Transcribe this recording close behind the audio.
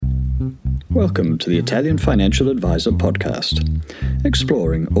Welcome to the Italian Financial Advisor podcast,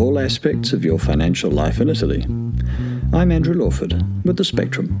 exploring all aspects of your financial life in Italy. I'm Andrew Lawford with the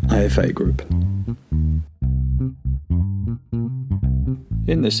Spectrum IFA Group.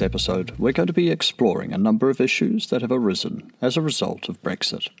 In this episode, we're going to be exploring a number of issues that have arisen as a result of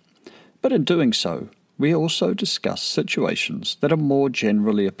Brexit. But in doing so, we also discuss situations that are more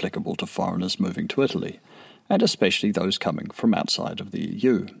generally applicable to foreigners moving to Italy, and especially those coming from outside of the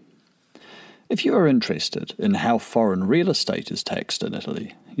EU. If you are interested in how foreign real estate is taxed in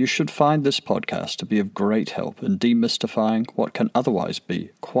Italy, you should find this podcast to be of great help in demystifying what can otherwise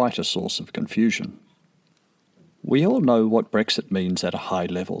be quite a source of confusion. We all know what Brexit means at a high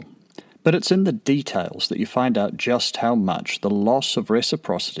level, but it's in the details that you find out just how much the loss of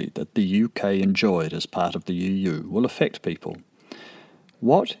reciprocity that the UK enjoyed as part of the EU will affect people.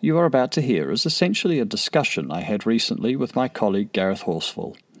 What you are about to hear is essentially a discussion I had recently with my colleague Gareth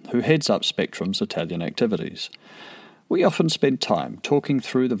Horsfall, who heads up Spectrum's Italian activities. We often spend time talking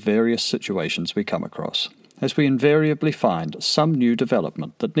through the various situations we come across, as we invariably find some new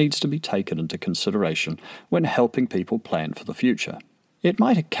development that needs to be taken into consideration when helping people plan for the future. It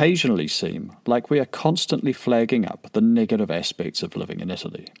might occasionally seem like we are constantly flagging up the negative aspects of living in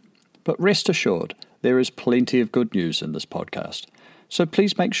Italy. But rest assured, there is plenty of good news in this podcast, so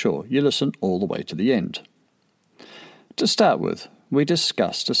please make sure you listen all the way to the end. To start with, we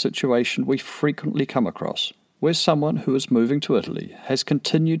discussed a situation we frequently come across, where someone who is moving to Italy has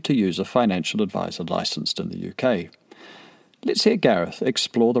continued to use a financial advisor licensed in the UK. Let's hear Gareth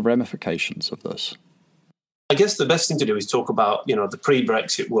explore the ramifications of this. I guess the best thing to do is talk about, the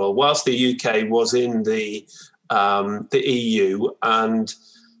pre-Brexit world. Whilst the UK was in the EU and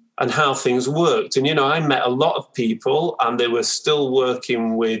how things worked. And, I met a lot of people and they were still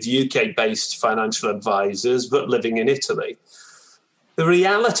working with UK-based financial advisors, but living in Italy. The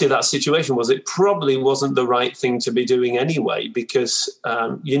reality of that situation was it probably wasn't the right thing to be doing anyway, because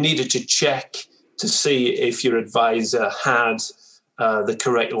you needed to check to see if your advisor had the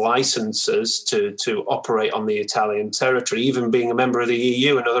correct licenses to operate on the Italian territory. Even being a member of the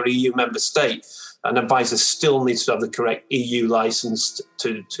EU, another EU member state, an advisor still needs to have the correct EU license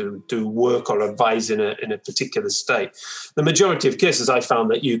to do work or advise in a particular state. The majority of cases I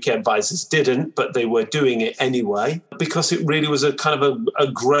found that UK advisors didn't, but they were doing it anyway, because it really was a kind of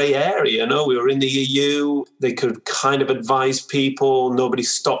a grey area. We were in the EU, they could kind of advise people, nobody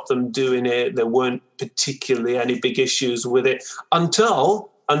stopped them doing it, there weren't particularly any big issues with it until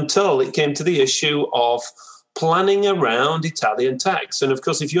it came to the issue of planning around Italian tax. And of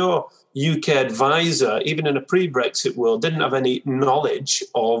course, if you're UK advisor, even in a pre-Brexit world, didn't have any knowledge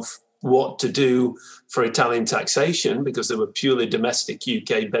of what to do for Italian taxation because they were purely domestic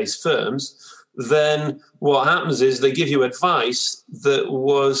UK-based firms, then what happens is they give you advice that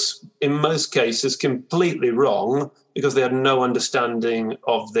was, in most cases, completely wrong because they had no understanding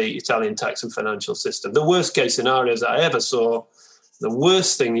of the Italian tax and financial system. The worst case scenarios I ever saw, the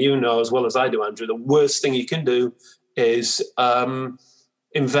worst thing as well as I do, Andrew, the worst thing you can do is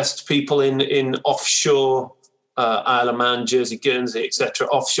invest people in offshore Isle of Man, Jersey, Guernsey, etc.,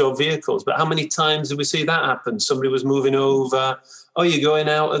 offshore vehicles. But how many times did we see that happen? Somebody was moving over. Oh, you're going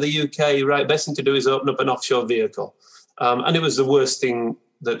out of the UK, right? Best thing to do is open up an offshore vehicle. And it was the worst thing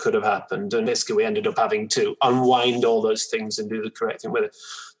that could have happened. And basically, we ended up having to unwind all those things and do the correct thing with it.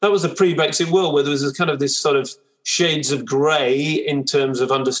 That was the pre-Brexit world where there was this sort of shades of grey in terms of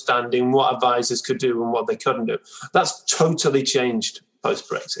understanding what advisors could do and what they couldn't do. That's totally changed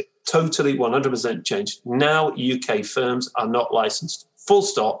post-Brexit. Totally 100% changed. Now UK firms are not licensed, full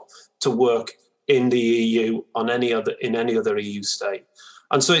stop, to work in the EU in any other EU state.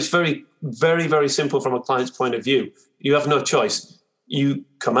 And so it's very, very, very simple from a client's point of view. You have no choice. You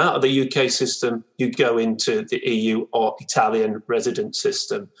come out of the UK system, you go into the EU or Italian resident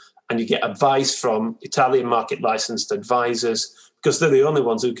system, and you get advice from Italian market licensed advisors because they're the only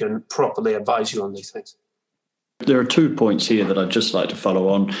ones who can properly advise you on these things. There are 2 points here that I'd just like to follow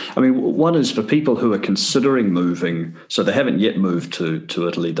on. One is for people who are considering moving, so they haven't yet moved to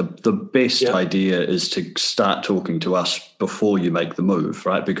Italy, the best idea is to start talking to us before you make the move,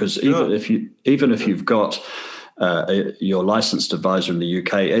 right? Because even if you've got your licensed advisor in the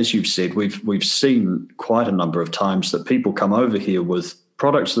UK, as you've said, we've seen quite a number of times that people come over here with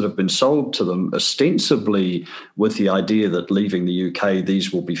products that have been sold to them ostensibly with the idea that leaving the UK,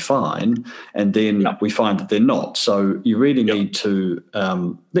 these will be fine. And then we find that they're not. So you really need to,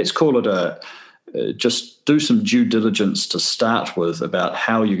 let's call it just do some due diligence to start with about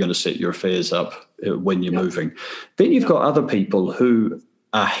how you're going to set your affairs up when you're moving. Then you've got other people who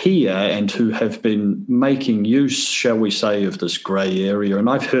are here and who have been making use, shall we say, of this grey area. And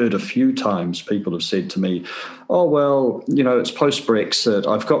I've heard a few times people have said to me, oh, well, it's post-Brexit.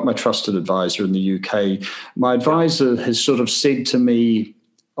 I've got my trusted advisor in the UK. My advisor has sort of said to me,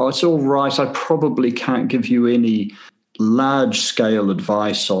 oh, it's all right. I probably can't give you any large-scale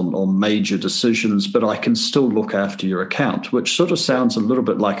advice on major decisions, but I can still look after your account, which sort of sounds a little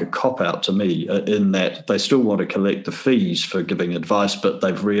bit like a cop-out to me, in that they still want to collect the fees for giving advice, but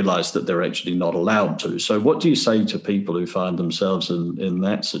they've realised that they're actually not allowed to. So what do you say to people who find themselves in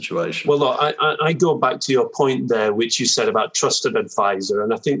that situation? Well, look, I go back to your point there, which you said about trusted advisor,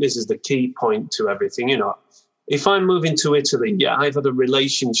 and I think this is the key point to everything. If I'm moving to Italy, I've had a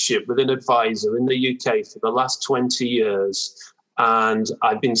relationship with an advisor in the UK for the last 20 years, and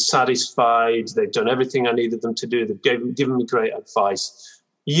I've been satisfied. They've done everything I needed them to do. They've given me great advice.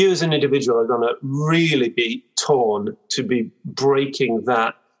 You as an individual are going to really be torn to be breaking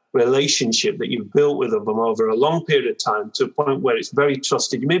that relationship that you've built with them over a long period of time to a point where it's very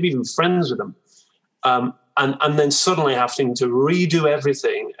trusted. You may be even friends with them. And then suddenly having to redo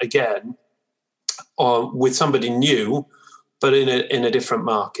everything again, or with somebody new, but in a different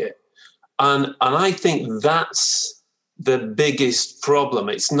market. And I think that's the biggest problem.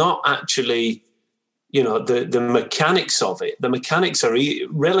 It's not actually, the mechanics of it. The mechanics are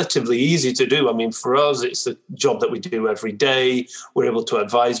relatively easy to do. I mean, for us, it's the job that we do every day. We're able to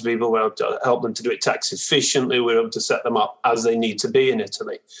advise people. We're able to help them to do it tax efficiently. We're able to set them up as they need to be in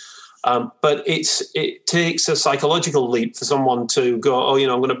Italy. But it takes a psychological leap for someone to go,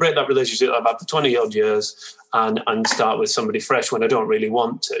 I'm going to break that relationship I've had for 20-odd years and start with somebody fresh when I don't really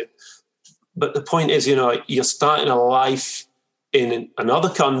want to. But the point is, you're starting a life in another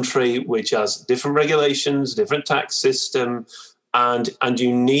country which has different regulations, different tax system, and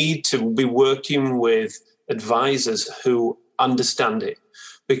you need to be working with advisors who understand it.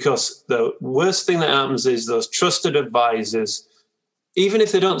 Because the worst thing that happens is those trusted advisors, even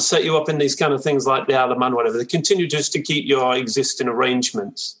if they don't set you up in these kind of things like the Isle of Man, whatever, they continue just to keep your existing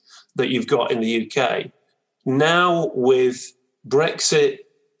arrangements that you've got in the UK. Now with Brexit,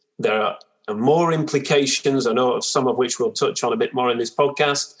 there are more implications, I know of some of which we'll touch on a bit more in this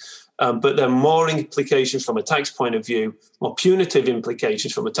podcast, but there are more implications from a tax point of view, more punitive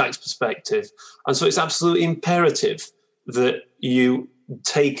implications from a tax perspective. And so it's absolutely imperative that you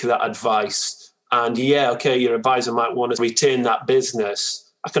take that advice. And your advisor might want to retain that business.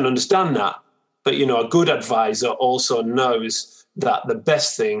 I can understand that. But, a good advisor also knows that the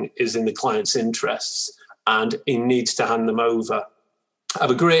best thing is in the client's interests and he needs to hand them over. I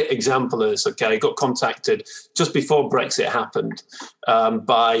have a great example of this, I got contacted just before Brexit happened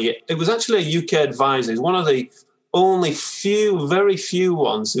it was actually a UK advisor. He's one of the only very few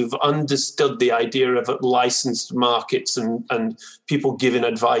ones who've understood the idea of licensed markets and people giving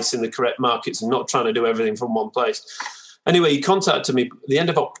advice in the correct markets and not trying to do everything from one place. Anyway, he contacted me at the end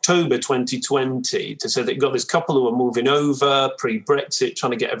of October 2020 to say that he got this couple who were moving over pre-Brexit,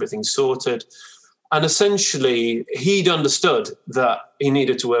 trying to get everything sorted. And essentially, he'd understood that he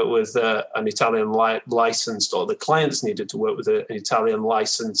needed to work with an Italian licensed, or the clients needed to work with an Italian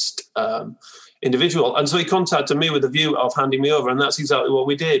licensed individual. And so he contacted me with a view of handing me over, and that's exactly what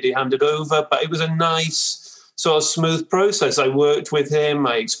we did. He handed over, but it was a nice, sort of smooth process. I worked with him.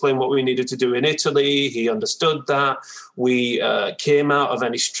 I explained what we needed to do in Italy. He understood that. We came out of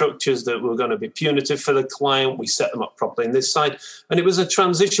any structures that were going to be punitive for the client. We set them up properly on this side. And it was a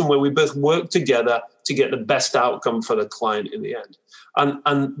transition where we both worked together to get the best outcome for the client in the end.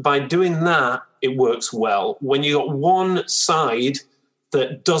 And by doing that, it works well. When you got one side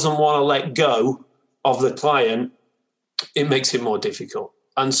that doesn't want to let go of the client, it makes it more difficult.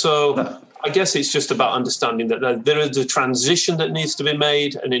 And so I guess it's just about understanding that there is a transition that needs to be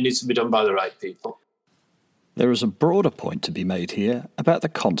made, and it needs to be done by the right people. There is a broader point to be made here about the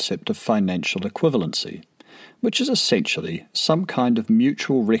concept of financial equivalency, which is essentially some kind of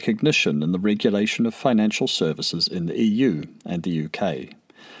mutual recognition in the regulation of financial services in the EU and the UK.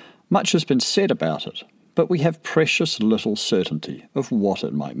 Much has been said about it, but we have precious little certainty of what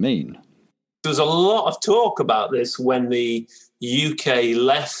it might mean. There was a lot of talk about this when the UK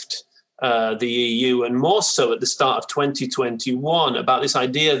left the EU, and more so at the start of 2021, about this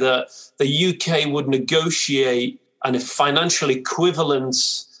idea that the UK would negotiate a financial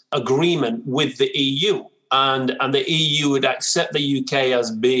equivalence agreement with the EU, and the EU would accept the UK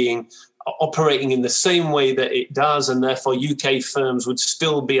as being operating in the same way that it does, and therefore UK firms would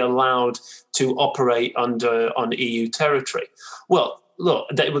still be allowed to operate on EU territory. Well, look,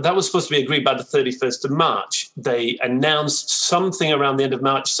 that was supposed to be agreed by the 31st of March. They announced something around the end of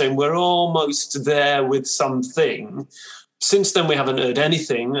March saying we're almost there with something, Since then, we haven't heard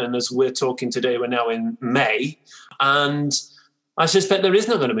anything. And as we're talking today, we're now in May. And I suspect there is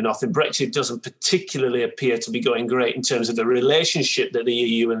not going to be nothing. Brexit doesn't particularly appear to be going great in terms of the relationship that the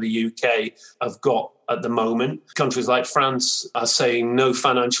EU and the UK have got at the moment. Countries like France are saying no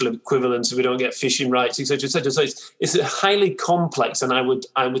financial equivalence if we don't get fishing rights, etc., etc. So it's highly complex, and I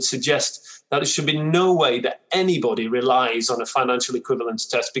would suggest that there should be no way that anybody relies on a financial equivalence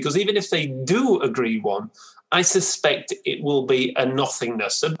test, because even if they do agree one, I suspect it will be a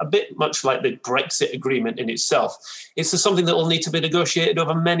nothingness, a bit much like the Brexit agreement in itself. It's something that will need to be negotiated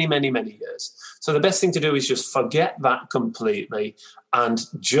over many, many, many years. So the best thing to do is just forget that completely and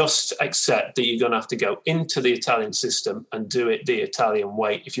just accept that you're going to have to go into the Italian system and do it the Italian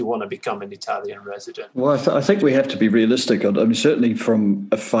way if you want to become an Italian resident. Well, I think we have to be realistic. I mean, certainly from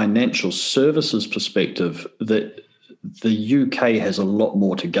a financial services perspective, that the UK has a lot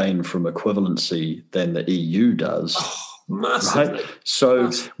more to gain from equivalency than the EU does. Oh, massively. Right? So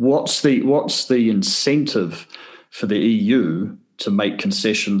massively. what's the incentive for the EU to make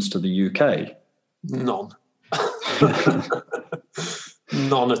concessions to the UK? None.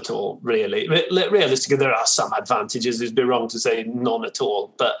 None at all, really. Realistically, there are some advantages. It'd be wrong to say none at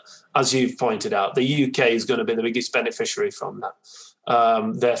all. But as you've pointed out, the UK is going to be the biggest beneficiary from that.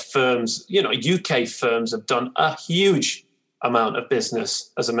 Their firms, UK firms have done a huge amount of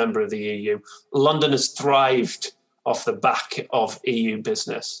business as a member of the EU. London has thrived off the back of EU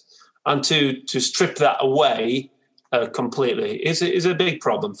business. And to strip that away completely is a big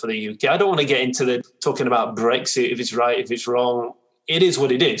problem for the UK. I don't want to get into talking about Brexit, if it's right, if it's wrong. It is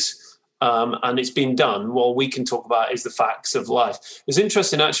what it is. And it's been done. What we can talk about is the facts of life. It's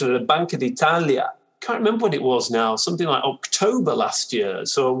interesting, actually, the Banca d'Italia, can't remember what it was now, something like October last year,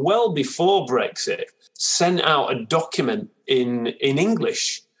 so well before Brexit, sent out a document in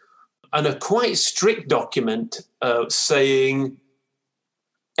English, and a quite strict document saying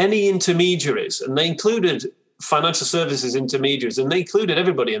any intermediaries, and they included financial services intermediaries, and they included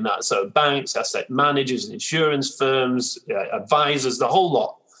everybody in that, so banks, asset managers, insurance firms, advisors, the whole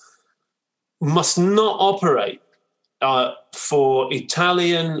lot, must not operate for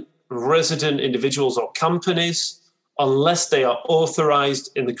Italian resident individuals or companies unless they are authorized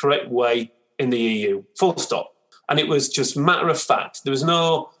in the correct way in the EU, full stop. And it was just matter of fact. There was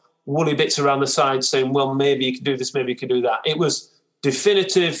no woolly bits around the side saying, well, maybe you can do this, maybe you can do that. It was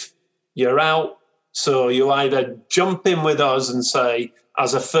definitive, you're out. So you either jump in with us and say,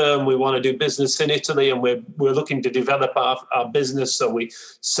 as a firm, we want to do business in Italy and we're looking to develop our business, so we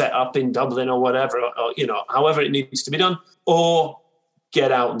set up in Dublin or whatever, or, however it needs to be done, or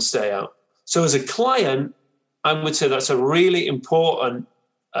get out and stay out. So as a client, I would say that's a really important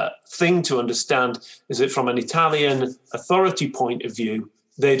thing to understand, is that from an Italian authority point of view,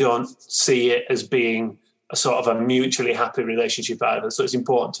 they don't see it as being a sort of a mutually happy relationship either. So it's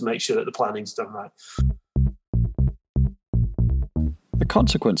important to make sure that the planning's done right. The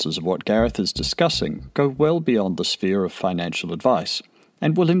consequences of what Gareth is discussing go well beyond the sphere of financial advice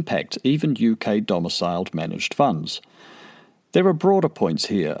and will impact even UK domiciled managed funds. There are broader points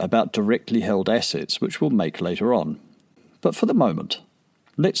here about directly held assets which we'll make later on. But for the moment,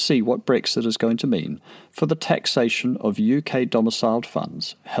 let's see what Brexit is going to mean for the taxation of UK domiciled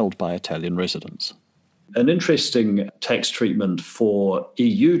funds held by Italian residents. An interesting tax treatment for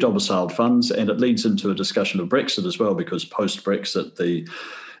EU domiciled funds, and it leads into a discussion of Brexit as well, because post-Brexit,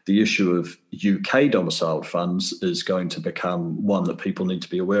 the issue of UK domiciled funds is going to become one that people need to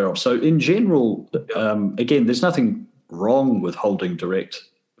be aware of. So in general, again, there's nothing wrong with holding direct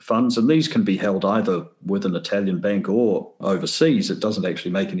funds, and these can be held either with an Italian bank or overseas. It doesn't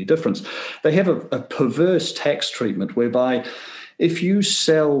actually make any difference. They have a perverse tax treatment whereby if you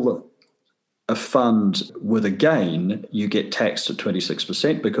sell a fund with a gain, you get taxed at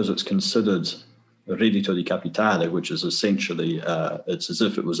 26% because it's considered reddito di capitale, which is essentially it's as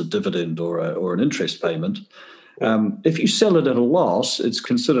if it was a dividend or an interest payment. If you sell it at a loss, it's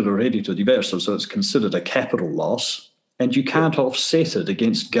considered a reddito diverso, so it's considered a capital loss, and you can't offset it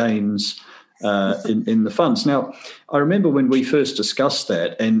against gains in the funds. Now, I remember when we first discussed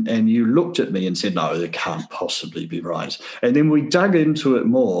that, and you looked at me and said, no, that can't possibly be right. And then we dug into it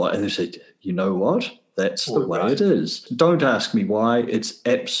more, and they said, you know what? That's the way it is. Don't ask me why. It's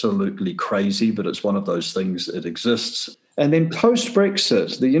absolutely crazy, but it's one of those things that exists. And then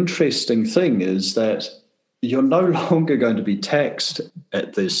post-Brexit, the interesting thing is that you're no longer going to be taxed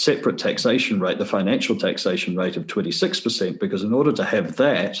at the separate taxation rate, the financial taxation rate of 26%, because in order to have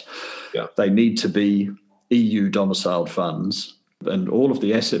that, they need to be EU domiciled funds. And all of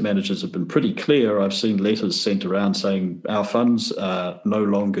the asset managers have been pretty clear. I've seen letters sent around saying our funds are no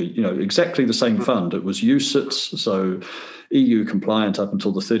longer, exactly the same fund. It was UCITS, so EU compliant up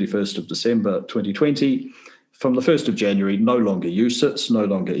until the 31st of December 2020. From the 1st of January, no longer UCITS, no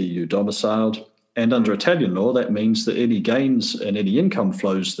longer EU domiciled. And under Italian law, that means that any gains and any income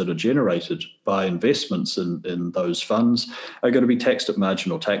flows that are generated by investments in those funds are going to be taxed at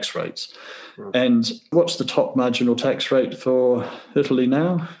marginal tax rates. And what's the top marginal tax rate for Italy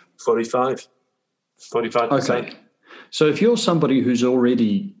now? 45%. Okay. So if you're somebody who's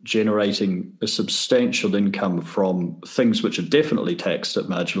already generating a substantial income from things which are definitely taxed at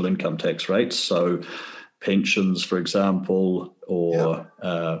marginal income tax rates, so pensions, for example, or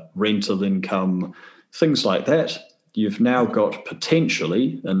rental income, things like that, you've now got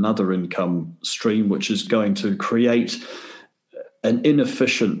potentially another income stream which is going to create an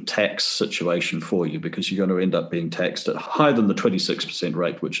inefficient tax situation for you, because you're going to end up being taxed at higher than the 26%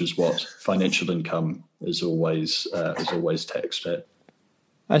 rate, which is what financial income is always taxed at.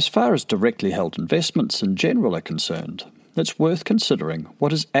 As far as directly held investments in general are concerned, it's worth considering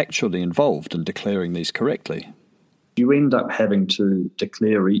what is actually involved in declaring these correctly. You end up having to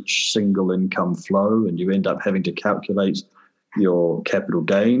declare each single income flow, and you end up having to calculate your capital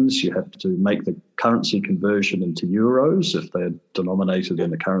gains. You have to make the currency conversion into euros if they're denominated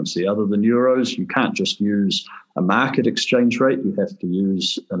in a currency other than euros. You can't just use a market exchange rate. You have to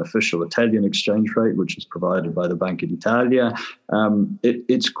use an official Italian exchange rate, which is provided by the Banca d'Italia.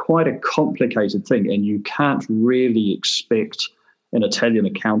 It's quite a complicated thing, and you can't really expect an Italian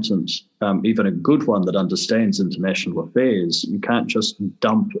accountant, even a good one that understands international affairs, you can't just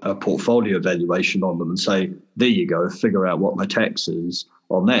dump a portfolio valuation on them and say, there you go, figure out what my tax is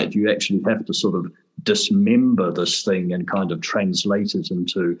on that. You actually have to sort of dismember this thing and kind of translate it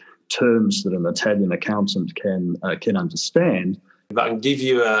into terms that an Italian accountant can understand. If I can give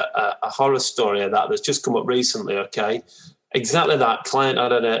you a horror story of that that's just come up recently, okay? Exactly that. Client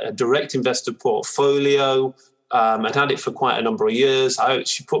had a direct investor portfolio. I'd had it for quite a number of years.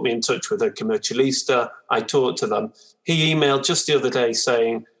 She put me in touch with a commercialista. I talked to them. He emailed just the other day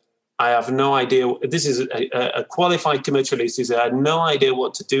saying, I have no idea. This is a qualified commercialista. He said, I had no idea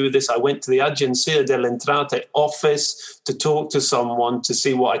what to do with this. I went to the Agenzia delle Entrate office to talk to someone to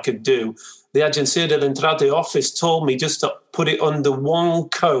see what I could do. The Agenzia delle Entrate office told me just to put it under one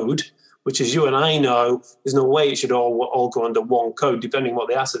code, which, as you and I know, there's no way it should all go under one code, depending on what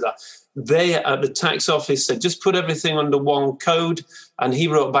the assets are. They at the tax office said, just put everything under one code. And he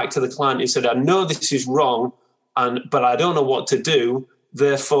wrote back to the client. He said, I know this is wrong, but I don't know what to do.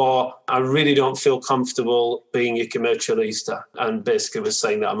 Therefore, I really don't feel comfortable being a commercialista. And basically was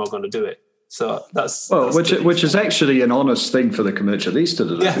saying that I'm not going to do it. So that's which is actually an honest thing for the commercialista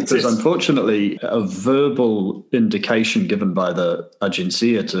to do, because unfortunately a verbal indication given by the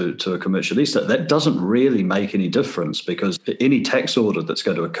Agenzia to a commercialista, that doesn't really make any difference, because any tax audit that's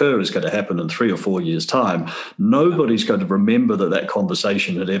going to occur is going to happen in 3 or 4 years' time. Nobody's going to remember that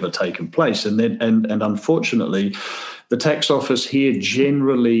conversation had ever taken place, and unfortunately the tax office here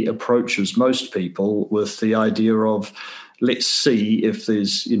generally approaches most people with the idea of, let's see if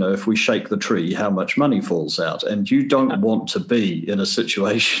there's, if we shake the tree, how much money falls out. And you don't want to be in a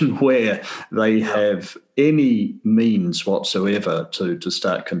situation where they have any means whatsoever to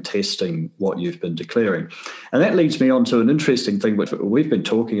start contesting what you've been declaring. And that leads me on to an interesting thing which we've been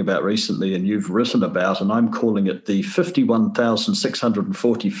talking about recently and you've written about, and I'm calling it the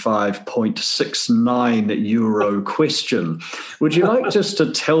 51,645.69 euro question. Would you like just to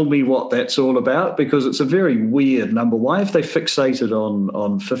tell me what that's all about? Because it's a very weird number. Why have they fixated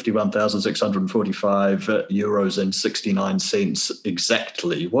on 51,645 euros and 69 cents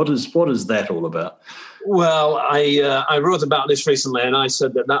exactly? What is that all about? Well, I wrote about this recently, and I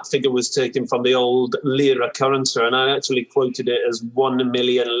said that figure was taken from the old lira currency, and I actually quoted it as 1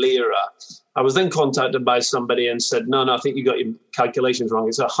 million lira. I was then contacted by somebody and said, no, I think you got your calculations wrong.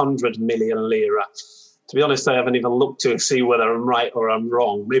 It's 100 million lira. To be honest, I haven't even looked to see whether I'm right or I'm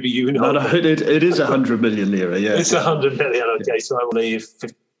wrong. Maybe you know. No, it is 100 million lira, yeah. It's 100 million, okay. So I believe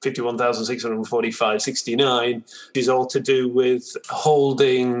 51,645.69 is all to do with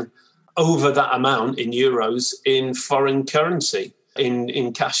holding over that amount in euros in foreign currency,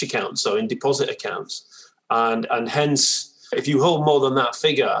 in cash accounts, so in deposit accounts. And hence, if you hold more than that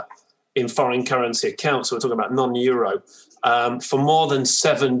figure in foreign currency accounts, so we're talking about non-euro, for more than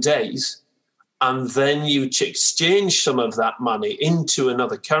 7 days, and then you exchange some of that money into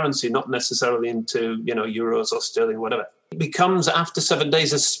another currency, not necessarily into, euros or sterling, whatever, it becomes, after 7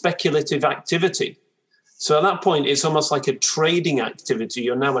 days, a speculative activity. So at that point, it's almost like a trading activity.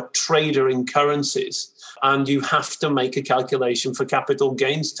 You're now a trader in currencies, and you have to make a calculation for capital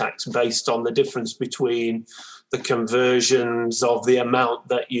gains tax based on the difference between the conversions of the amount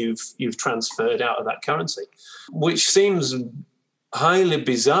that you've transferred out of that currency, which seems highly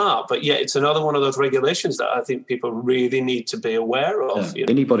bizarre, but yet it's another one of those regulations that I think people really need to be aware of. Yeah.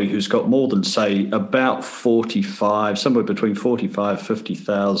 Anybody who's got more than, say, about 45, somewhere between 45,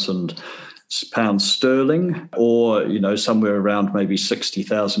 50,000 pounds sterling, or, somewhere around maybe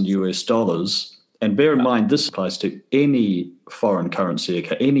 60,000 US dollars. And bear in mind, this applies to any foreign currency,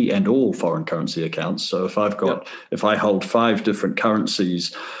 any and all foreign currency accounts. So if if I hold 5 different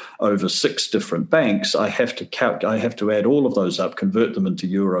currencies over 6 different banks, I have to add all of those up, convert them into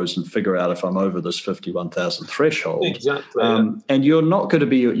euros, and figure out if I'm over this 51,000 threshold. Exactly. And you're not going to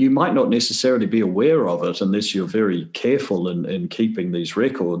be, you might not necessarily be aware of it unless you're very careful in keeping these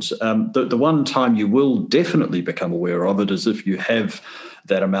records. The one time you will definitely become aware of it is if you have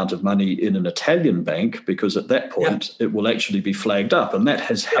that amount of money in an Italian bank, because at that point it will actually be flagged up. And that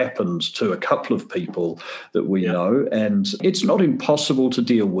has happened to a couple of people that we know. And it's not impossible to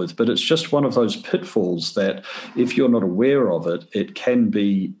deal with, but it's just one of those pitfalls that if you're not aware of it, it can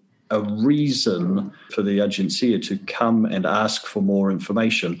be a reason for the Agenzia to come and ask for more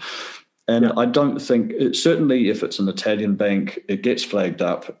information. And I don't think, certainly if it's an Italian bank, it gets flagged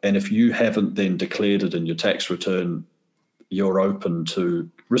up. And if you haven't then declared it in your tax return, you're open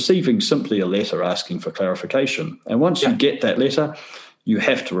to receiving simply a letter asking for clarification. And once you get that letter, you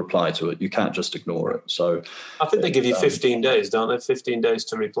have to reply to it. You can't just ignore it. So I think they give you 15 days, don't they? 15 days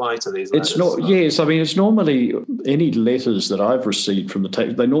to reply to these letters. It's not, yes. I mean, it's normally any letters that I've received from the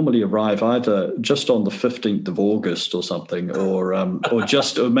tax, they normally arrive either just on the 15th of August or something, or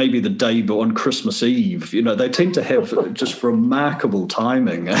maybe the day on Christmas Eve. They tend to have just remarkable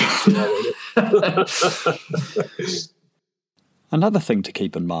timing. Another thing to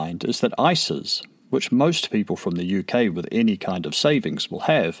keep in mind is that ISAs, which most people from the UK with any kind of savings will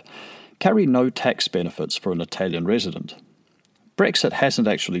have, carry no tax benefits for an Italian resident. Brexit hasn't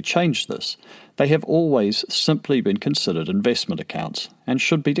actually changed this. They have always simply been considered investment accounts and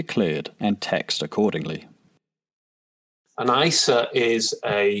should be declared and taxed accordingly. An ISA is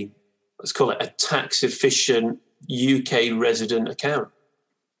let's call it a tax-efficient UK resident account.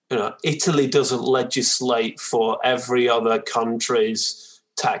 Italy doesn't legislate for every other country's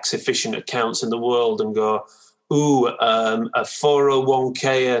tax-efficient accounts in the world and go, a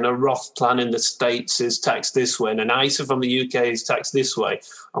 401k and a Roth plan in the States is taxed this way, and an ISA from the UK is taxed this way,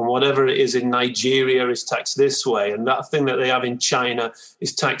 and whatever it is in Nigeria is taxed this way, and that thing that they have in China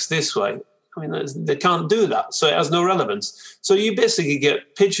is taxed this way. I mean, they can't do that, so it has no relevance. So you basically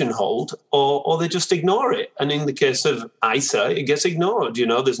get pigeonholed, or they just ignore it. And in the case of ISA, it gets ignored.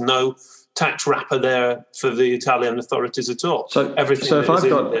 There's no tax wrapper there for the Italian authorities at all. So everything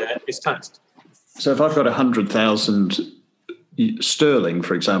there is taxed. So if I've got 100,000 sterling,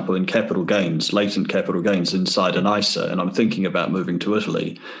 for example, in capital gains, latent capital gains inside an ISA, and I'm thinking about moving to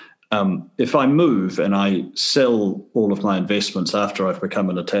Italy, if I move and I sell all of my investments after I've become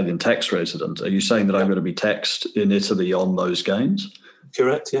an Italian tax resident, are you saying that I'm going to be taxed in Italy on those gains?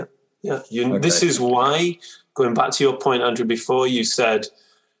 Correct, yeah. Okay. This is why, going back to your point, Andrew, before you said,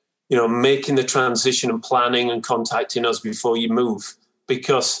 making the transition and planning and contacting us before you move.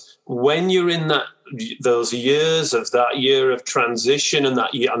 Because when you're in those years of that year of transition and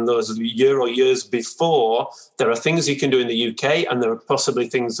those year or years before, there are things you can do in the UK, and there are possibly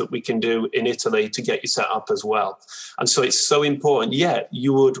things that we can do in Italy to get you set up as well. And so it's so important. Yeah,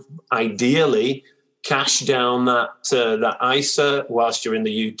 you would ideally cash down that ISA whilst you're in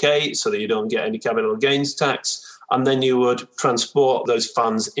the UK so that you don't get any capital gains tax. And then you would transport those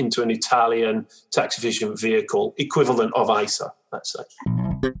funds into an Italian tax-efficient vehicle, equivalent of ISA, let's say.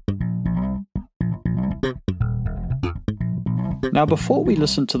 Now, before we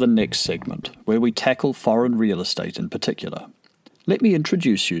listen to the next segment, where we tackle foreign real estate in particular, let me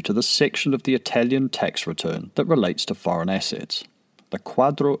introduce you to the section of the Italian tax return that relates to foreign assets, the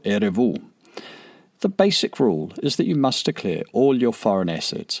Quadro RV. The basic rule is that you must declare all your foreign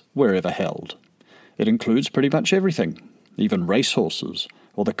assets wherever held. It includes pretty much everything, even racehorses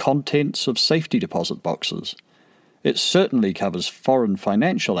or the contents of safety deposit boxes. It certainly covers foreign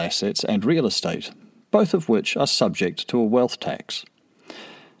financial assets and real estate, both of which are subject to a wealth tax.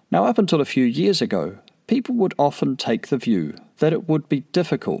 Now, up until a few years ago, people would often take the view that it would be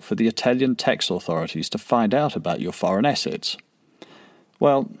difficult for the Italian tax authorities to find out about your foreign assets.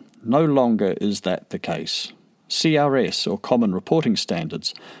 Well, no longer is that the case. CRS, or Common Reporting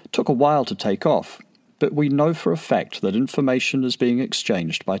Standards, took a while to take off, but we know for a fact that information is being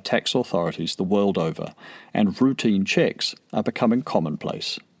exchanged by tax authorities the world over, and routine checks are becoming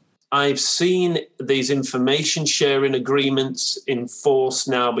commonplace. I've seen these information sharing agreements in force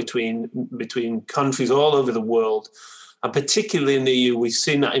now between countries all over the world. And particularly in the EU, we've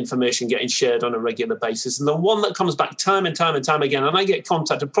seen that information getting shared on a regular basis. And the one that comes back time and time and time again, and I get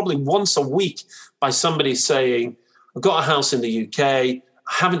contacted probably once a week by somebody saying, I've got a house in the UK,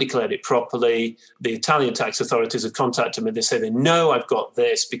 I haven't declared it properly. The Italian tax authorities have contacted me. They say they know I've got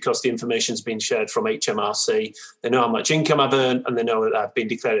this because the information's been shared from HMRC. They know how much income I've earned and they know that I've been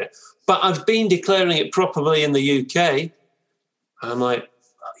declaring it. But I've been declaring it properly in the UK. And I'm like,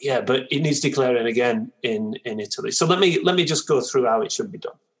 yeah, but it needs declaring again in Italy. So let me just go through how it should be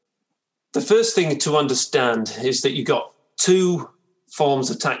done. The first thing to understand is that you've got two forms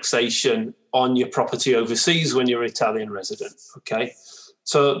of taxation on your property overseas when you're an Italian resident, okay?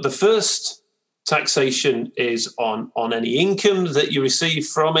 So the first taxation is on any income that you receive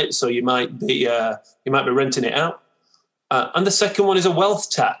from it. So you might be renting it out. And the second one is a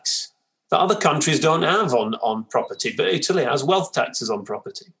wealth tax that other countries don't have on property, but Italy has wealth taxes on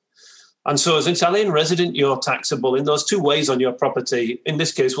property. And so as an Italian resident, you're taxable in those two ways on your property. In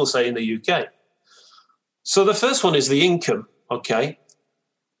this case, we'll say in the UK. So the first one is the income, okay?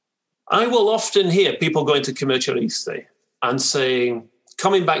 I will often hear people going to Commercialiste and saying,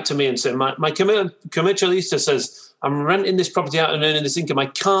 coming back to me and saying, my Commercialiste says, I'm renting this property out and earning this income. I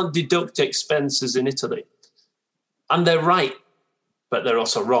can't deduct expenses in Italy. And they're right, but they're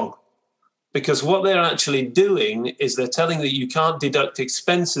also wrong. Because what they're actually doing is they're telling that you can't deduct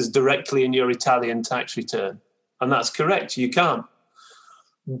expenses directly in your Italian tax return. And that's correct, you can't.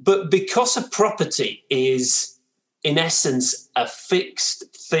 But because a property is, in essence, a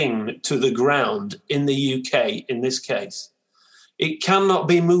fixed thing to the ground in the UK, in this case, it cannot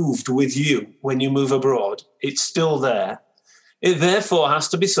be moved with you when you move abroad. It's still there. It therefore has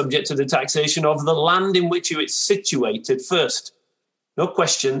to be subject to the taxation of the land in which it's situated first. No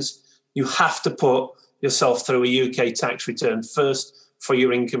questions. You have to put yourself through a UK tax return first for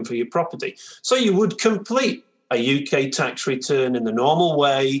your income, for your property. So you would complete a UK tax return in the normal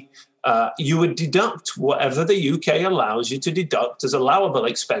way. You would deduct whatever the UK allows you to deduct as allowable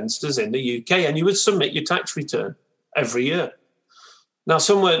expenses in the UK, and you would submit your tax return every year. Now,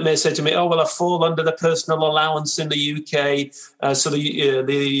 someone may say to me, oh, well, I fall under the personal allowance in the UK, so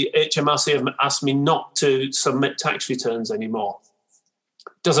the HMRC have asked me not to submit tax returns anymore.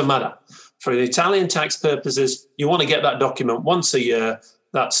 Doesn't matter. For the Italian tax purposes, you want to get that document once a year,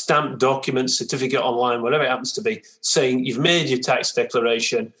 that stamped document, certificate online, whatever it happens to be, saying you've made your tax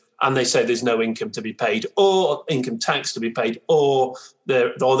declaration, and they say there's no income to be paid, or income tax to be paid, or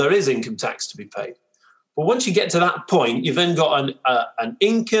there is income tax to be paid. But once you get to that point, you've then got an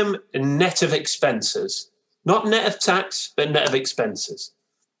income net of expenses, not net of tax, but net of expenses.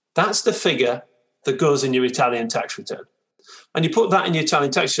 That's the figure that goes in your Italian tax return. And you put that in your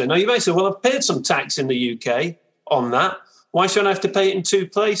Italian tax return. Now, you may say, well, I've paid some tax in the UK on that. Why should I have to pay it in two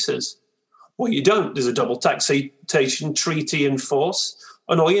places? Well, you don't. There's a double taxation treaty in force.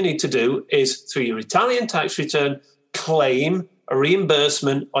 And all you need to do is, through your Italian tax return, claim a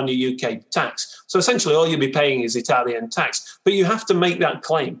reimbursement on your UK tax. So essentially, all you'll be paying is Italian tax. But you have to make that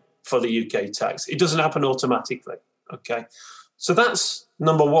claim for the UK tax. It doesn't happen automatically, okay? So that's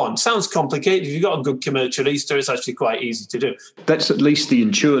number one. Sounds complicated. If you've got a good Commercialiste, it's actually quite easy to do. That's at least the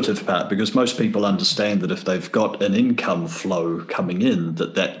intuitive part, because most people understand that if they've got an income flow coming in,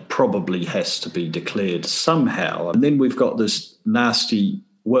 that probably has to be declared somehow. And then we've got this nasty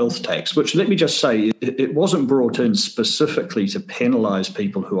wealth tax, which, let me just say, it wasn't brought in specifically to penalise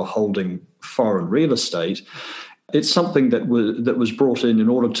people who are holding foreign real estate. It's something that was brought in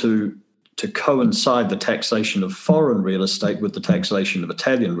order to coincide the taxation of foreign real estate with the taxation of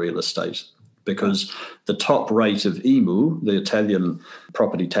Italian real estate, because the top rate of IMU, the Italian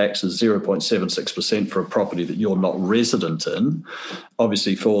property tax, is 0.76% for a property that you're not resident in.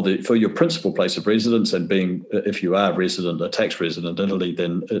 Obviously, for your principal place of residence, and being, if you are a tax resident in Italy,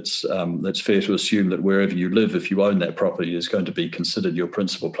 then it's fair to assume that wherever you live, if you own that property, is going to be considered your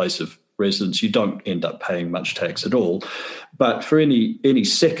principal place of residence. You don't end up paying much tax at all. But for any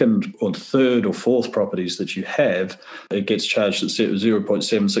second or third or fourth properties that you have, it gets charged at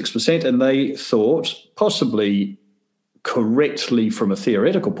 0.76%. And they thought, possibly correctly from a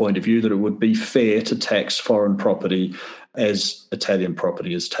theoretical point of view, that it would be fair to tax foreign property as Italian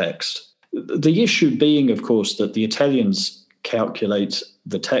property is taxed. The issue being, of course, that the Italians calculate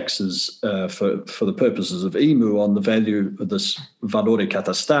the taxes for the purposes of IMU on the value of this valore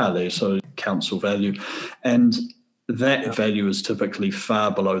catastale, so council value, and that value is typically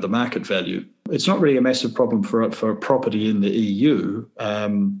far below the market value. It's not really a massive problem for a property in the EU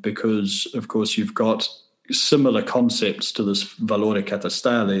because, of course, you've got similar concepts to this valore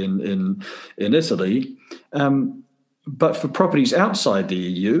catastale in Italy. But for properties outside the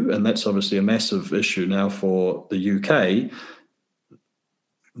EU, and that's obviously a massive issue now for the UK,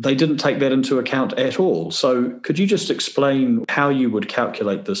 they didn't take that into account at all. So could you just explain how you would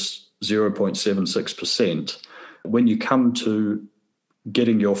calculate this 0.76% when you come to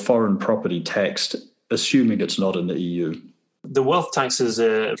getting your foreign property taxed, assuming it's not in the EU? The wealth tax has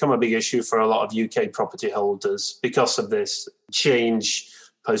become a big issue for a lot of UK property holders because of this change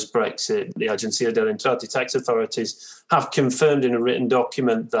post-Brexit. The Agenzia delle Entrate tax authorities have confirmed in a written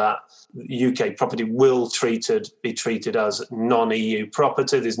document that UK property will be treated as non-EU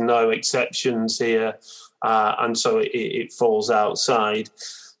property. There's no exceptions here, and so it falls outside.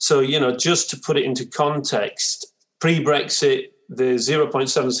 So, just to put it into context, pre-Brexit, the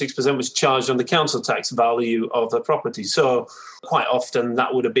 0.76% was charged on the council tax value of the property. So quite often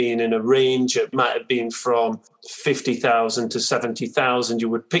that would have been in a range. It might have been from 50,000 to 70,000. You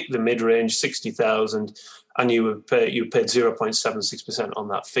would pick the mid-range, 60,000, and you paid 0.76% on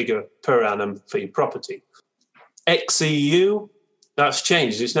that figure per annum for your property. Ex-EU, that's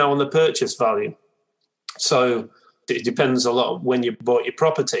changed. It's now on the purchase value. So it depends a lot when you bought your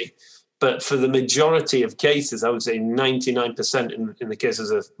property. But for the majority of cases, I would say 99% in the cases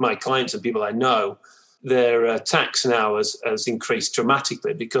of my clients and people I know, their tax now has increased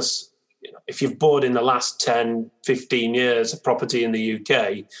dramatically because if you've bought in the last 10, 15 years a property in the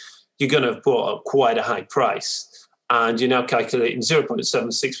UK, you're going to have bought at quite a high price. And you're now calculating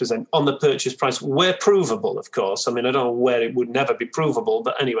 0.76% on the purchase price, where provable, of course. I mean, I don't know where it would never be provable,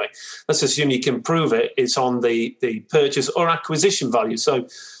 but anyway, let's assume you can prove it. It's on the purchase or acquisition value. So,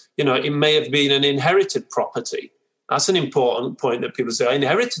 it may have been an inherited property. That's an important point that people say, I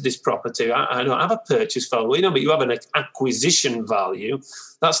inherited this property. I don't have a purchase value. But you have an acquisition value.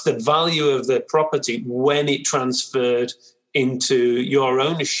 That's the value of the property when it transferred into your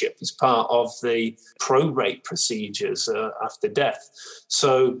ownership as part of the probate procedures after death.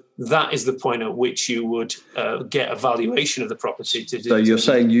 So that is the point at which you would get a valuation of the property. So you're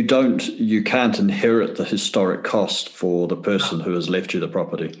saying you can't inherit the historic cost for the person who has left you the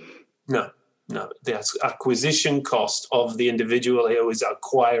property? No. The acquisition cost of the individual who is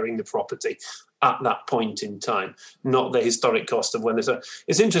acquiring the property at that point in time, not the historic cost of when there's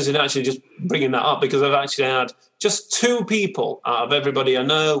It's interesting actually just bringing that up because I've actually had just two people out of everybody I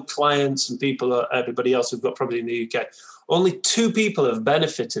know, clients and people, everybody else who've got property in the UK, only two people have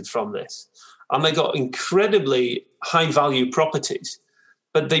benefited from this. And they got incredibly high value properties,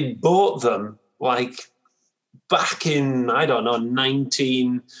 but they bought them like back in,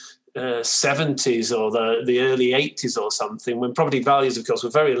 1970s or the early 80s or something, when property values, of course, were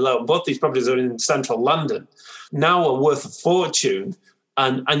very low. Both these properties are in central London, now are worth a fortune,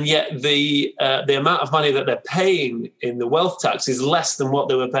 and yet the amount of money that they're paying in the wealth tax is less than what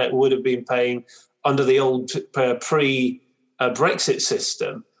they would have been paying under the old pre-Brexit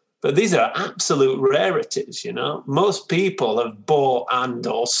system. But these are absolute rarities, Most people have bought and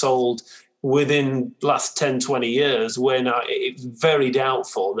or sold within the last 10, 20 years, when it's very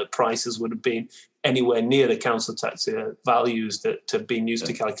doubtful that prices would have been anywhere near the council tax values that have been used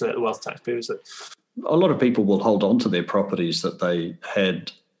to calculate the wealth tax previously. A lot of people will hold on to their properties that they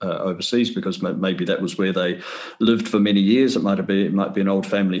had overseas because maybe that was where they lived for many years. It might be an old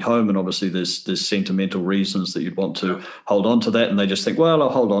family home, and obviously there's sentimental reasons that you'd want to hold on to that, and they just think, well, I'll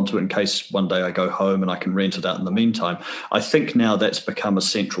hold on to it in case one day I go home and I can rent it out in the meantime. I think now that's become a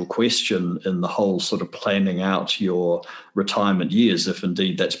central question in the whole sort of planning out your retirement years, if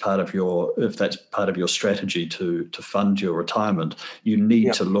indeed that's part of your strategy to fund your retirement. You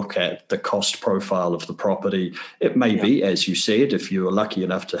need to look at the cost profile of the property. It may be, as you said, if you are lucky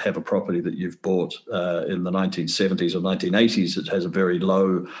enough to have a property that you've bought in the 1970s or 1980s, it has a very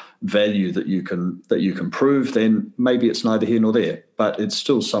low value that you can prove, then maybe it's neither here nor there. But it's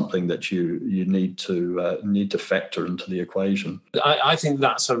still something that you need to factor into the equation. I think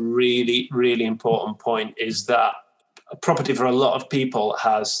that's a really, really important point, is that property for a lot of people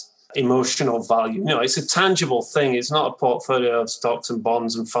has emotional value. It's a tangible thing. It's not a portfolio of stocks and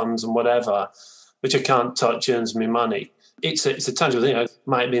bonds and funds and whatever, which I can't touch, earns me money. It's a tangible thing. It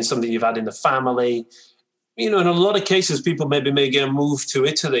might be something you've had in the family. In a lot of cases, people maybe making a move to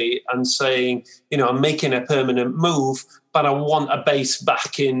Italy and saying, I'm making a permanent move, but I want a base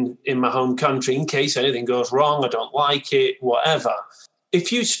back in my home country in case anything goes wrong, I don't like it, whatever.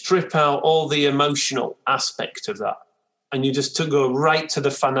 If you strip out all the emotional aspect of that and you just go right to the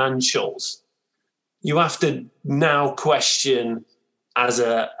financials, you have to now question as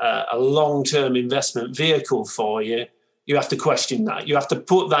a long-term investment vehicle for you, you have to question that. You have to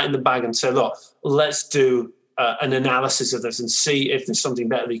put that in the bag and say, look, let's do an analysis of this and see if there's something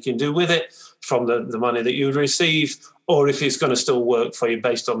better you can do with it from the money that you would receive, or if it's going to still work for you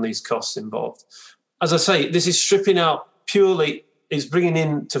based on these costs involved. As I say, this is stripping out purely, is bringing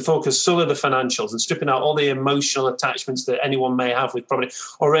in to focus solely the financials and stripping out all the emotional attachments that anyone may have with property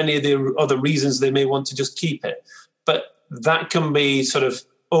or any of the other reasons they may want to just keep it. But that can be sort of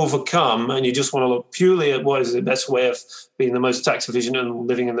overcome, and you just want to look purely at what is the best way of being the most tax efficient and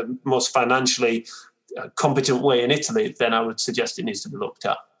living in the most financially competent way in Italy, then I would suggest it needs to be looked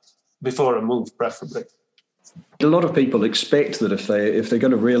at before a move, preferably. A lot of people expect that if they're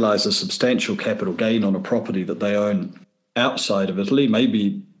going to realise a substantial capital gain on a property that they own outside of Italy,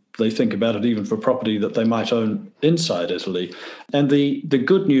 maybe they think about it even for property that they might own inside Italy. And the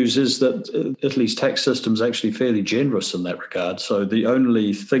good news is that Italy's tax system is actually fairly generous in that regard. So the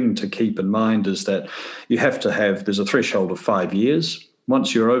only thing to keep in mind is that you have to have, there's a threshold of 5 years.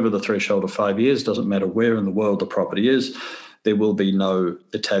 Once you're over the threshold of 5 years, doesn't matter where in the world the property is, there will be no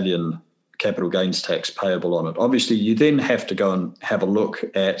Italian capital gains tax payable on it. Obviously, you then have to go and have a look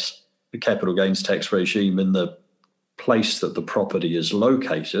at the capital gains tax regime in the place that the property is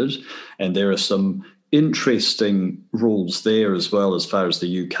located, and there are some interesting rules there as well as far as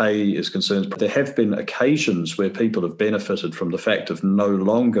the UK is concerned. There have been occasions where people have benefited from the fact of no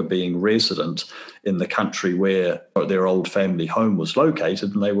longer being resident in the country where their old family home was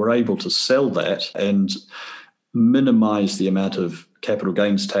located, and they were able to sell that and minimise the amount of capital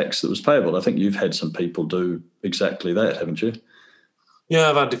gains tax that was payable. I think you've had some people do exactly that, haven't you? Yeah,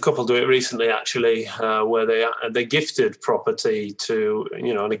 I've had a couple do it recently, actually, where they gifted property to,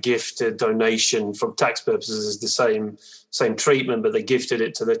 and a gifted donation from tax purposes is the same treatment, but they gifted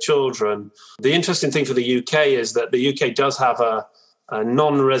it to their children. The interesting thing for the UK is that the UK does have a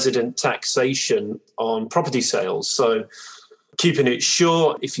non-resident taxation on property sales. So keeping it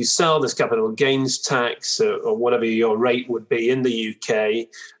short, if you sell, there's capital gains tax or whatever your rate would be in the UK.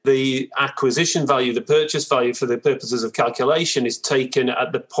 The acquisition value, the purchase value for the purposes of calculation is taken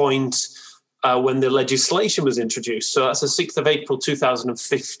at the point when the legislation was introduced. So that's the 6th of April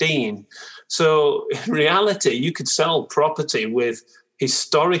 2015. So in reality, you could sell property with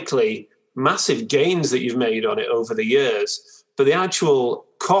historically massive gains that you've made on it over the years, but the actual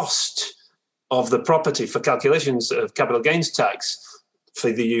cost of the property for calculations of capital gains tax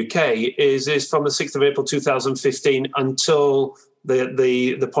for the UK is from the 6th of April 2015 until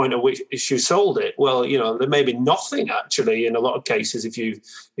the point at which you sold it. Well, there may be nothing actually in a lot of cases if you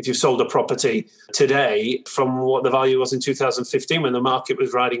sold a property today from what the value was in 2015 when the market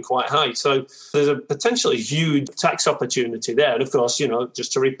was riding quite high. So there's a potentially huge tax opportunity there. And of course,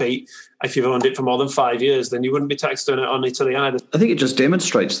 just to repeat, if you've owned it for more than 5 years, then you wouldn't be taxed on Italy either. I think it just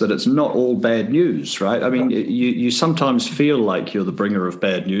demonstrates that it's not all bad news, right? I mean, you sometimes feel like you're the bringer of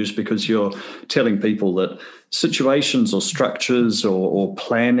bad news because you're telling people that situations or structures or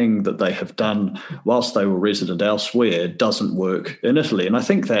planning that they have done whilst they were resident elsewhere doesn't work in Italy. And I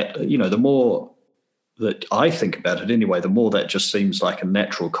think that, the more that I think about it anyway, the more that just seems like a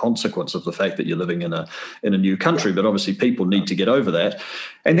natural consequence of the fact that you're living in a new country. But obviously people need to get over that.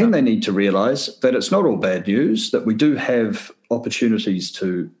 And then they need to realise that it's not all bad news, that we do have opportunities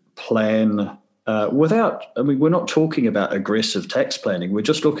to plan we're not talking about aggressive tax planning. We're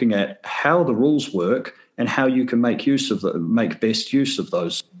just looking at how the rules work and how you can make best use of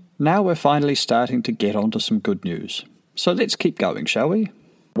those. Now we're finally starting to get onto some good news. So let's keep going, shall we?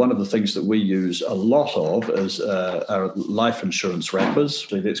 One of the things that we use a lot of is our life insurance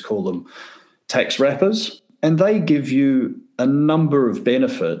wrappers. Let's call them tax wrappers. And they give you a number of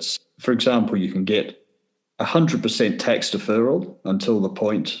benefits. For example, you can get 100% tax deferral until the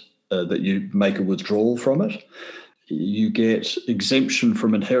point that you make a withdrawal from it. You get exemption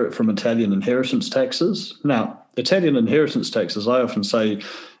from Italian inheritance taxes. Now, Italian inheritance taxes, I often say,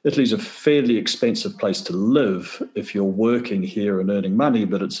 Italy's a fairly expensive place to live if you're working here and earning money,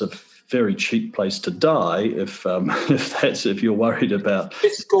 but it's a very cheap place to die if you're worried about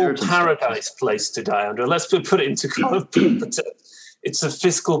fiscal paradise place to die, Andrew. Let's put it into context. It's a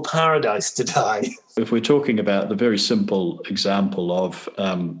fiscal paradise to die. If we're talking about the very simple example of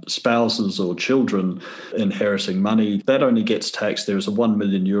spouses or children inheriting money, that only gets taxed. There is a €1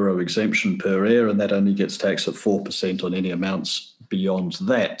 million exemption per year, and that only gets taxed at 4% on any amounts beyond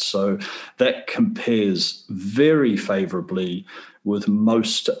that. So that compares very favourably with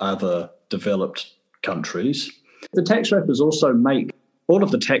most other developed countries. The tax wrappers also make all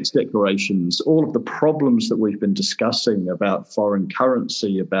of the tax declarations, all of the problems that we've been discussing about foreign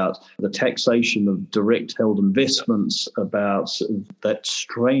currency, about the taxation of direct held investments, about that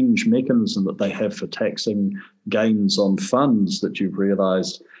strange mechanism that they have for taxing gains on funds that you've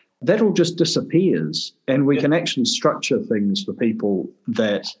realised, that all just disappears. And we can actually structure things for people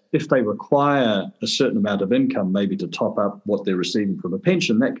that if they require a certain amount of income, maybe to top up what they're receiving from a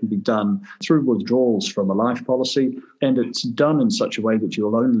pension, that can be done through withdrawals from a life policy. And it's done in such a way that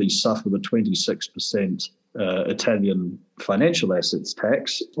you'll only suffer the 26% Italian financial assets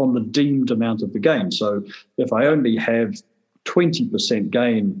tax on the deemed amount of the gain. So if I only have 20%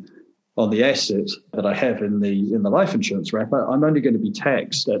 gain on the asset that I have in the life insurance wrapper, I'm only going to be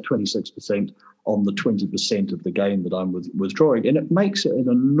taxed at 26% on the 20% of the gain that I'm withdrawing. And it makes an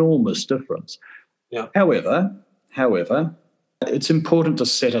enormous difference. Yeah. However, it's important to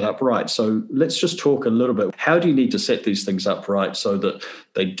set it up right. So let's just talk a little bit. How do you need to set these things up right so that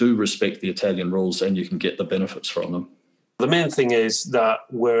they do respect the Italian rules and you can get the benefits from them? The main thing is that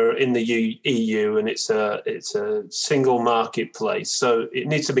we're in the EU and it's a single marketplace. So it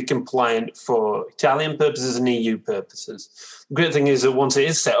needs to be compliant for Italian purposes and EU purposes. The great thing is that once it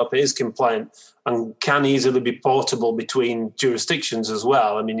is set up, it is compliant and can easily be portable between jurisdictions as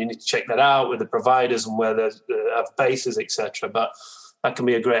well. I mean, you need to check that out with the providers and where they have bases, etc. But that can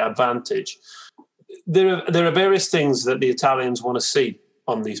be a great advantage. There are various things that the Italians want to see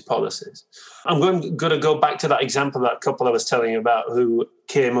on these policies. I'm going to go back to that example, that couple I was telling you about who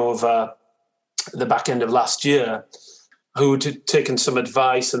came over the back end of last year, who had taken some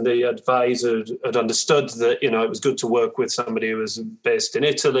advice, and the advisor had understood that, it was good to work with somebody who was based in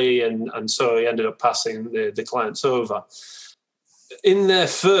Italy, and so he ended up passing the clients over. In their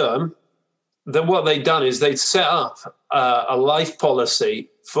firm, what they'd done is they'd set up a life policy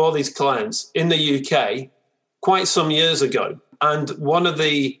for these clients in the UK quite some years ago. And one of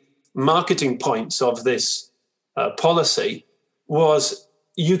the marketing points of this policy was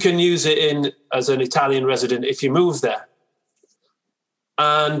you can use it as an Italian resident if you move there.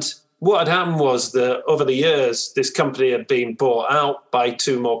 And what had happened was that over the years, this company had been bought out by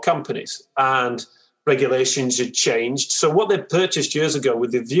two more companies and regulations had changed. So what they purchased years ago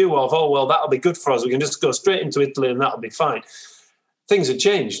with the view of, that'll be good for us. We can just go straight into Italy and that'll be fine. Things had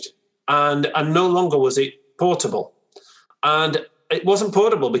changed and no longer was it portable. And it wasn't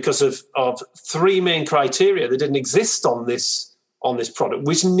portable because of three main criteria that didn't exist on this product,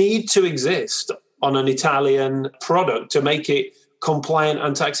 which need to exist on an Italian product to make it compliant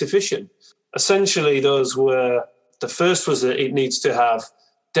and tax efficient. Essentially, those were, the first was that it needs to have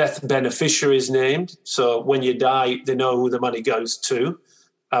death beneficiaries named. So when you die, they know who the money goes to,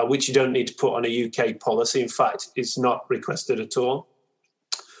 which you don't need to put on a UK policy. In fact, it's not requested at all.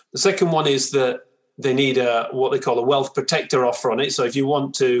 The second one is that they need what they call a wealth protector offer on it. So if you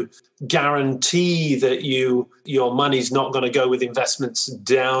want to guarantee that your money's not going to go with investments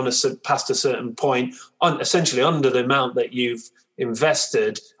down past a certain point, essentially under the amount that you've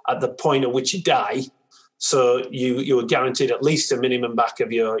invested at the point at which you die, so you are guaranteed at least a minimum back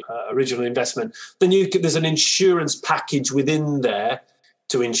of your original investment, then there's an insurance package within there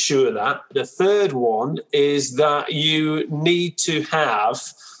to ensure that. The third one is that you need to have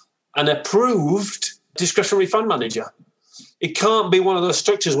an approved discretionary fund manager. It can't be one of those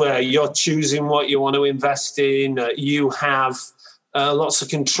structures where you're choosing what you want to invest in. You have lots of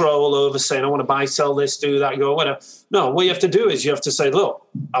control over saying, I want to buy, sell this, do that, go, whatever. No, what you have to do is you have to say, look,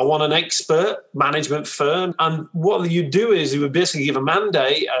 I want an expert management firm. And what you do is you would basically give a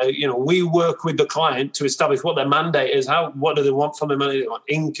mandate. We work with the client to establish what their mandate is. What do they want from the money? They want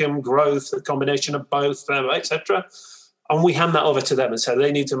income, growth, a combination of both, etc. And we hand that over to them and say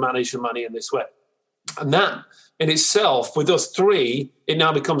they need to manage the money in this way. And that in itself, with those three, it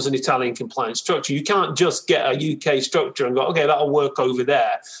now becomes an Italian compliant structure. You can't just get a UK structure and go, okay, that'll work over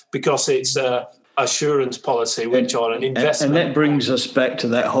there because it's a assurance policy, which are an investment. And that brings us back to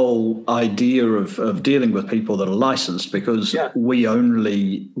that whole idea of dealing with people that are licensed, because we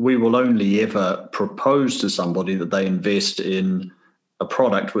will only ever propose to somebody that they invest in a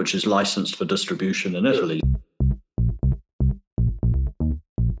product which is licensed for distribution in Italy.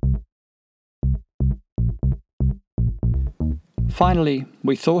 Finally,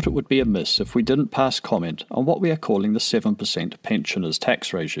 we thought it would be amiss if we didn't pass comment on what we are calling the 7% pensioners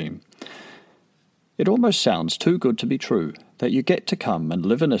tax regime. It almost sounds too good to be true that you get to come and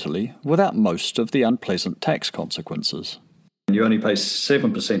live in Italy without most of the unpleasant tax consequences. You only pay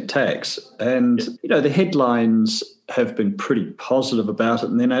 7% tax, and the headlines have been pretty positive about it.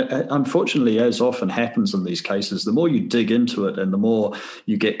 And then, unfortunately, as often happens in these cases, the more you dig into it and the more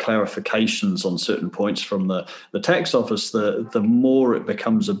you get clarifications on certain points from the tax office, the more it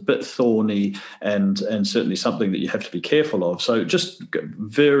becomes a bit thorny and certainly something that you have to be careful of. So just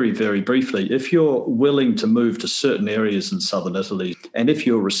very, very briefly, if you're willing to move to certain areas in southern Italy, and if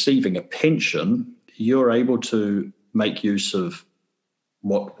you're receiving a pension, you're able to make use of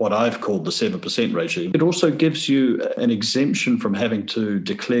what I've called the 7% regime. It also gives you an exemption from having to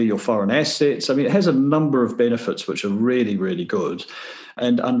declare your foreign assets. I mean, it has a number of benefits which are really, really good.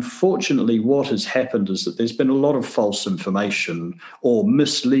 And unfortunately, what has happened is that there's been a lot of false information or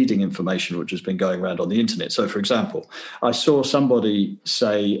misleading information which has been going around on the internet. So, for example, I saw somebody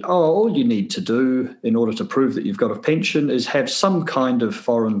say, all you need to do in order to prove that you've got a pension is have some kind of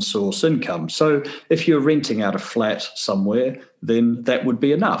foreign source income. So if you're renting out a flat somewhere, then that would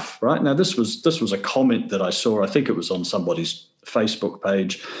be enough, right? Now, this was a comment that I saw. I think it was on somebody's Facebook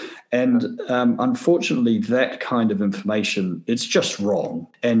page. And unfortunately, that kind of information, it's just wrong.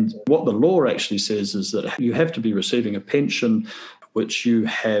 And what the law actually says is that you have to be receiving a pension which you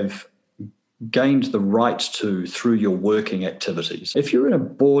have gained the right to through your working activities. If you're in a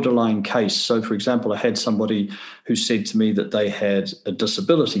borderline case, so for example, I had somebody who said to me that they had a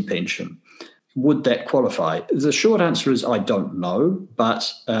disability pension. Would that qualify? The short answer is I don't know,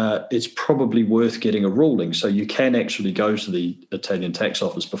 but it's probably worth getting a ruling. So you can actually go to the Italian tax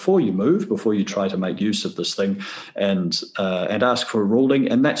office before you move, before you try to make use of this thing, and ask for a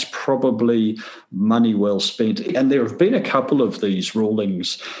ruling. And that's probably money well spent. And there have been a couple of these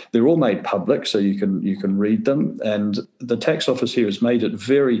rulings. They're all made public, so you can read them. And the tax office here has made it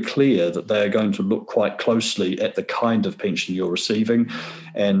very clear that they are going to look quite closely at the kind of pension you're receiving,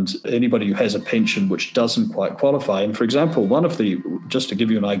 and anybody who has a pension which doesn't quite qualify. And for example, just to give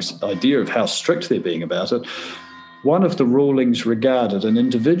you an idea of how strict they're being about it, one of the rulings regarded an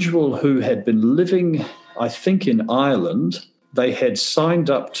individual who had been living, I think, in Ireland. They had signed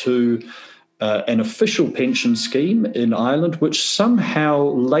up to an official pension scheme in Ireland, which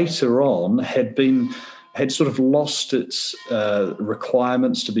somehow later on had sort of lost its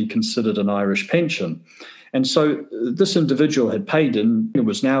requirements to be considered an Irish pension. And so this individual had paid in. It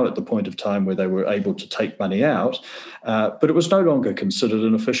was now at the point of time where they were able to take money out, but it was no longer considered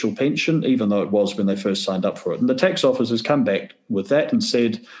an official pension, even though it was when they first signed up for it. And the tax office has come back with that and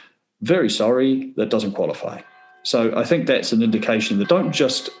said, very sorry, that doesn't qualify. So I think that's an indication that don't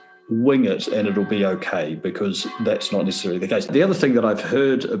just wing it and it'll be okay, because that's not necessarily the case. The other thing that I've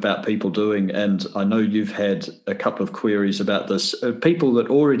heard about people doing, and I know you've had a couple of queries about this, people that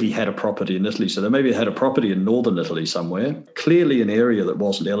already had a property in Italy, so they maybe had a property in northern Italy somewhere, clearly an area that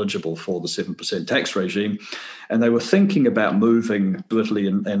wasn't eligible for the 7% tax regime, and they were thinking about moving to Italy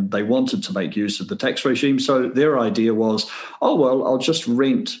and they wanted to make use of the tax regime. So their idea was, I'll just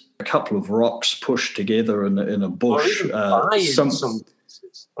rent a couple of rocks pushed together in a bush.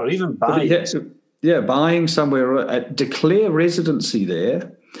 Or even buying. Buying somewhere, declare residency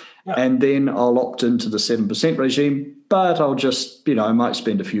there, and then I'll opt into the 7% regime. But I'll just, I might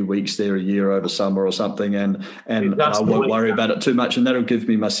spend a few weeks there, a year over summer or something, and I won't worry about it too much, and that'll give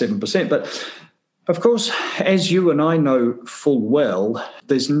me my 7%. But of course, as you and I know full well,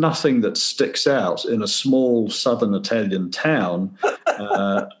 there's nothing that sticks out in a small southern Italian town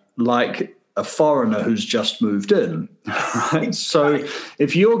like a foreigner who's just moved in, right? So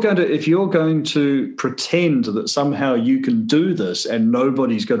if you're going to pretend that somehow you can do this and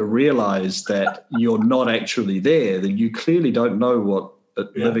nobody's going to realize that you're not actually there, then you clearly don't know what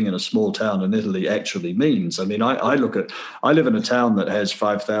living in a small town in Italy actually means. I mean, I live in a town that has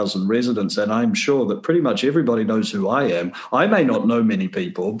 5,000 residents, and I'm sure that pretty much everybody knows who I am. I may not know many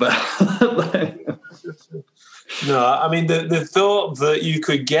people, but no, I mean, the thought that you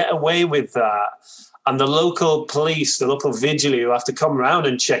could get away with that, and the local police, the local vigil, who have to come around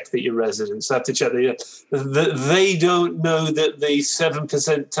and check that your residents have to check that they don't know that the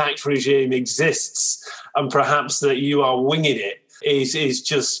 7% tax regime exists, and perhaps that you are winging it, is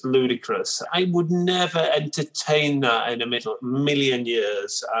just ludicrous. I would never entertain that in a million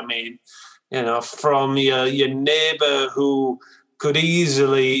years. I mean, from your neighbour who could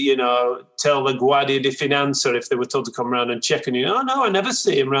easily, tell the Guardia di Finanza if they were told to come around and check on you. Oh, no, I never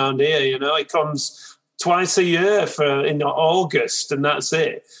see him around here. He comes twice a year in August, and that's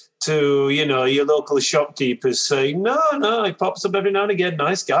it. To, your local shopkeepers saying, no, he pops up every now and again.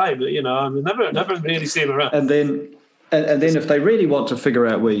 Nice guy, but, I never really see him around. And then if they really want to figure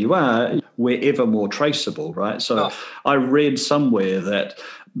out where you are, we're ever more traceable, right? So I read somewhere that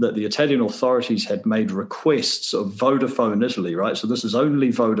that the Italian authorities had made requests of Vodafone Italy, right? So this is only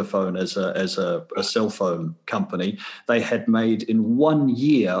Vodafone as a cell phone company. They had made in 1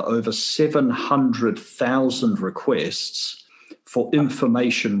 year over 700,000 requests for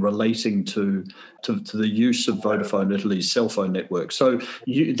information relating to the use of Vodafone Italy's cell phone network. So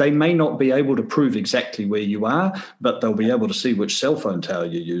they may not be able to prove exactly where you are, but they'll be able to see which cell phone tower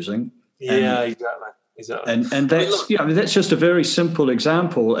you're using. Yeah, exactly. And that's that's just a very simple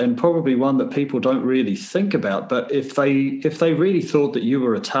example, and probably one that people don't really think about. But if they really thought that you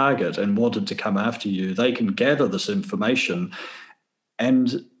were a target and wanted to come after you, they can gather this information.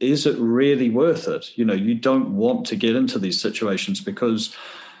 And is it really worth it? You don't want to get into these situations because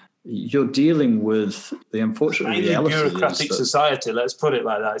you're dealing with the unfortunate reality. Bureaucratic society, let's put it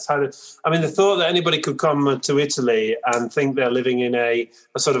like that. It's the thought that anybody could come to Italy and think they're living in a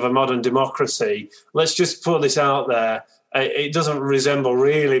sort of a modern democracy. Let's just put this out there. It doesn't resemble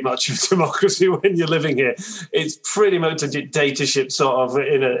really much of democracy when you're living here. It's pretty much a dictatorship sort of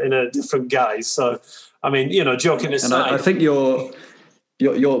in a different guise. So, joking aside. And I think your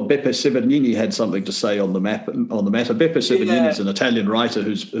Beppe Severgnini had something to say on the matter. Beppe Severgnini is an Italian writer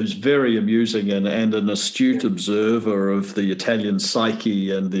who's very amusing and an astute observer of the Italian psyche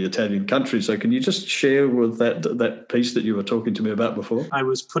and the Italian country. So can you just share with that piece that you were talking to me about before? I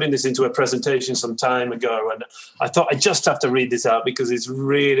was putting this into a presentation some time ago, and I thought I just have to read this out because it's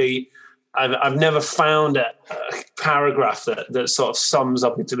really... I've never found a paragraph that sort of sums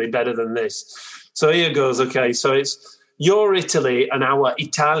up Italy better than this. So here goes, okay, so it's... Your Italy and our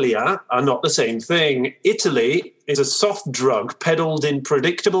Italia are not the same thing. Italy is a soft drug peddled in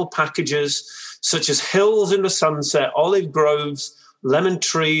predictable packages such as hills in the sunset, olive groves, lemon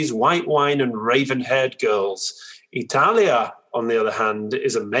trees, white wine, and raven-haired girls. Italia, on the other hand,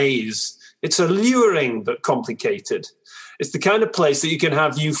 is a maze. It's alluring but complicated. It's the kind of place that you can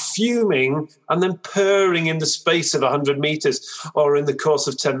have you fuming and then purring in the space of 100 meters or in the course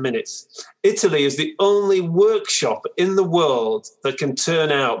of 10 minutes. Italy is the only workshop in the world that can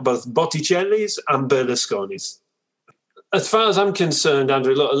turn out both Botticellis and Berlusconis. As far as I'm concerned,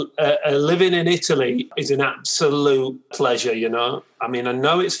 Andrew, look, living in Italy is an absolute pleasure, I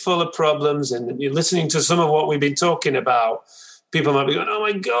know it's full of problems, and you're listening to some of what we've been talking about. People might be going, oh,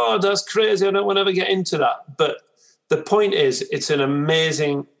 my God, that's crazy. I don't want to ever get into that. But the point is, it's an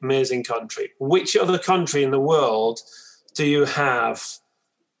amazing, amazing country. Which other country in the world do you have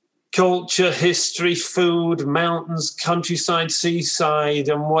culture, history, food, mountains, countryside, seaside,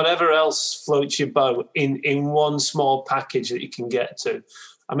 and whatever else floats your boat in one small package that you can get to?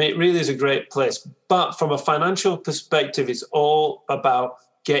 It really is a great place. But from a financial perspective, it's all about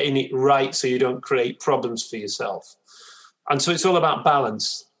getting it right so you don't create problems for yourself. And so it's all about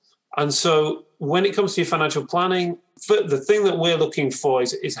balance. And so when it comes to your financial planning, the thing that we're looking for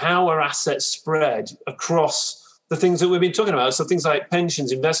is how our assets spread across the things that we've been talking about. So things like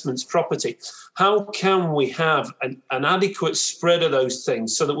pensions, investments, property. How can we have an adequate spread of those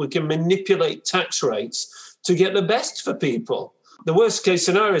things so that we can manipulate tax rates to get the best for people? The worst case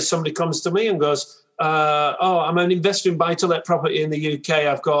scenario is somebody comes to me and goes, I'm an investor in buy-to-let property in the UK.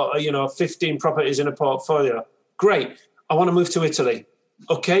 I've got 15 properties in a portfolio. Great. I want to move to Italy.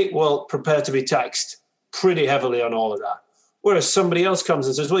 Okay, well, prepare to be taxed pretty heavily on all of that. Whereas somebody else comes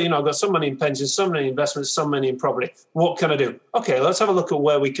and says, well, I've got some money in pensions, some money in investments, some money in property. What can I do? Okay, let's have a look at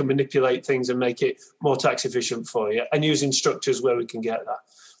where we can manipulate things and make it more tax efficient for you, and using structures where we can get that.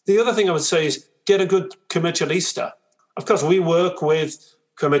 The other thing I would say is get a good commercialista. Of course, we work with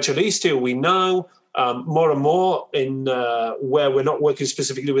commercialisti who we know more and more in where we're not working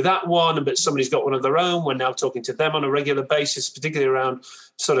specifically with that one, but somebody's got one of their own. We're now talking to them on a regular basis, particularly around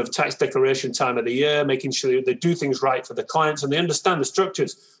sort of tax declaration time of the year, making sure that they do things right for the clients and they understand the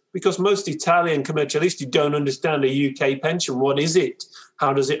structures. Because most Italian commercialisti don't understand a UK pension. What is it?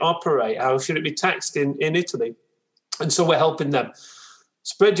 How does it operate? How should it be taxed in Italy? And so we're helping them.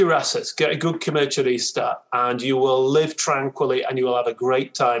 Spread your assets, get a good commercialista, and you will live tranquilly and you will have a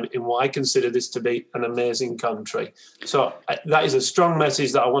great time in what I consider this to be an amazing country. So that is a strong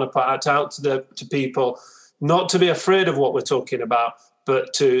message that I want to put out to people, not to be afraid of what we're talking about,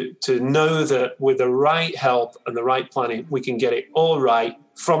 but to know that with the right help and the right planning, we can get it all right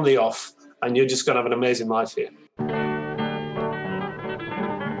from the off, and you're just going to have an amazing life here.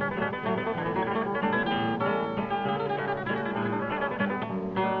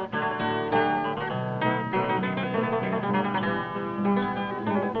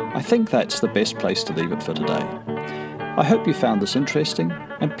 I think that's the best place to leave it for today. I hope you found this interesting,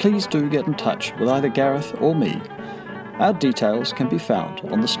 and please do get in touch with either Gareth or me. Our details can be found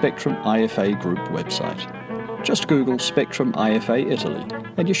on the Spectrum IFA Group website. Just Google Spectrum IFA Italy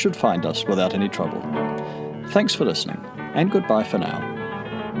and you should find us without any trouble. Thanks for listening, and goodbye for now.